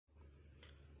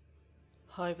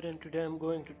Hi friend, today I'm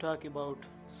going to talk about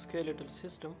skeletal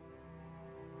system.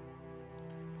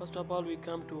 First of all, we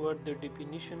come toward the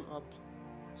definition of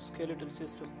skeletal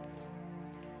system.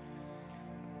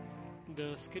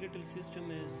 The skeletal system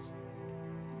is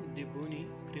the bony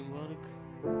framework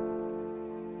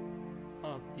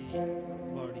of the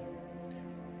body.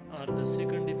 Or the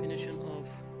second definition of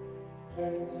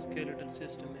skeletal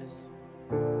system is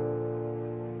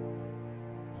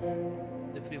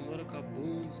the framework of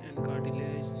bones and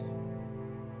cartilage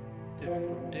that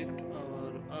protect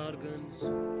our organs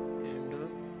and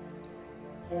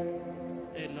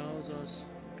allows us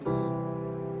to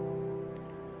move.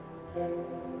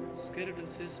 Skeletal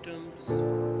systems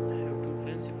have two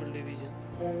principal divisions.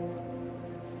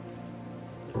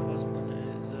 The first one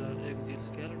is axial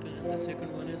skeleton and the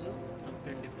second one is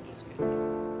appendicular skeleton.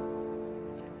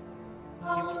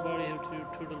 Human body have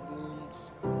total bones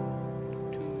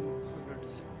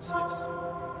 206.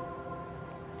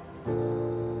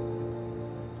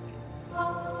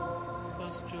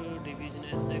 First division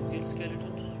is axial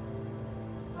skeleton,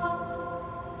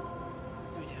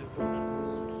 which have total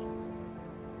bones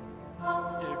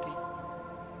 80,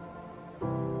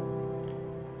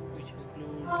 which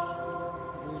includes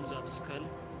bones of skull,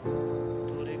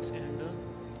 thorax and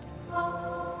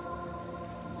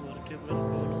vertebral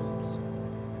columns,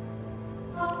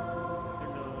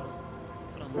 and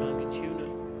from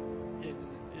longitudinal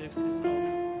axis of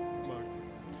body.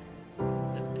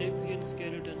 The axial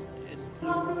skeleton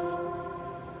includes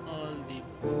all the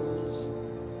bones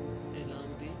along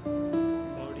the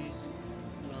body's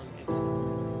long axis.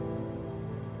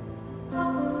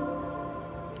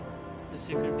 The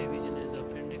second division is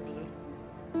appendicular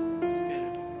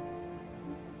skeleton,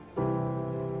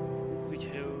 which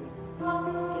have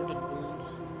total bones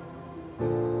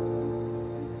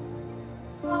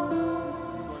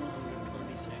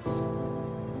 126,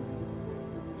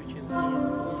 which include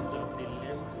bones of the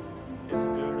limbs and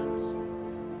girdles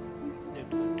that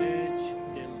attach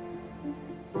them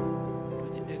to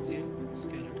the axial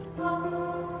skeleton.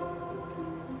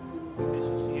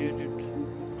 Associated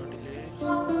cartilage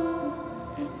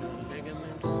and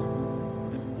ligaments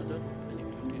and other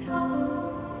connective tissue.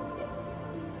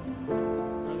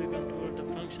 Now we come toward the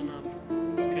function of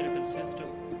skeletal system.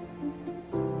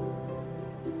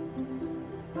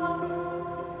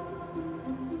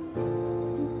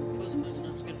 First function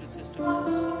of skeletal system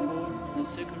is support, and the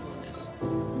second one is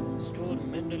store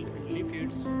mineral and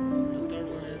lipids. The third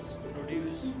one is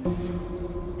produce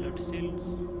blood cells.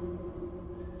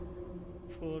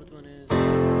 Fourth one is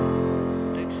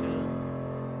protection.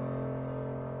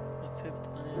 The fifth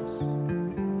one is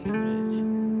leverage.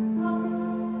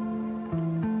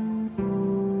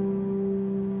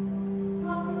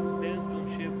 Based on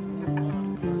shape, bones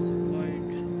are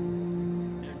classified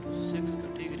into 6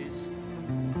 categories.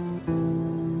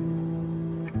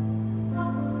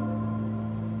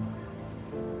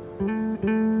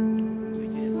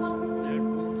 Which is dead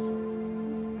bones,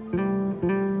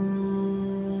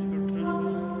 structural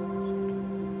bones,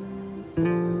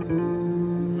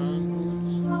 long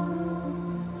bones,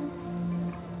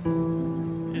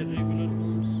 irregular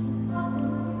bones,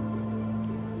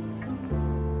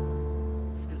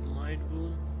 sesamoid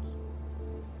bones,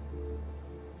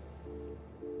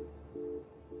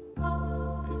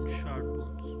 and short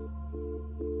bones.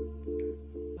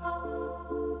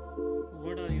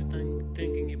 What are you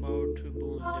thinking about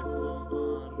bones that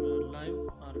are alive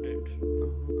or dead?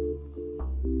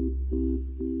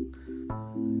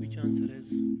 Which answer is?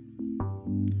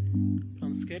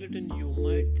 From skeleton, you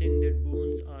might think that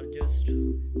bones are just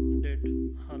dead,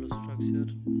 hollow structure.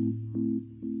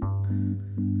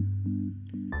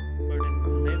 But in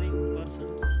living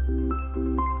persons,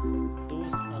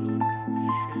 those hollow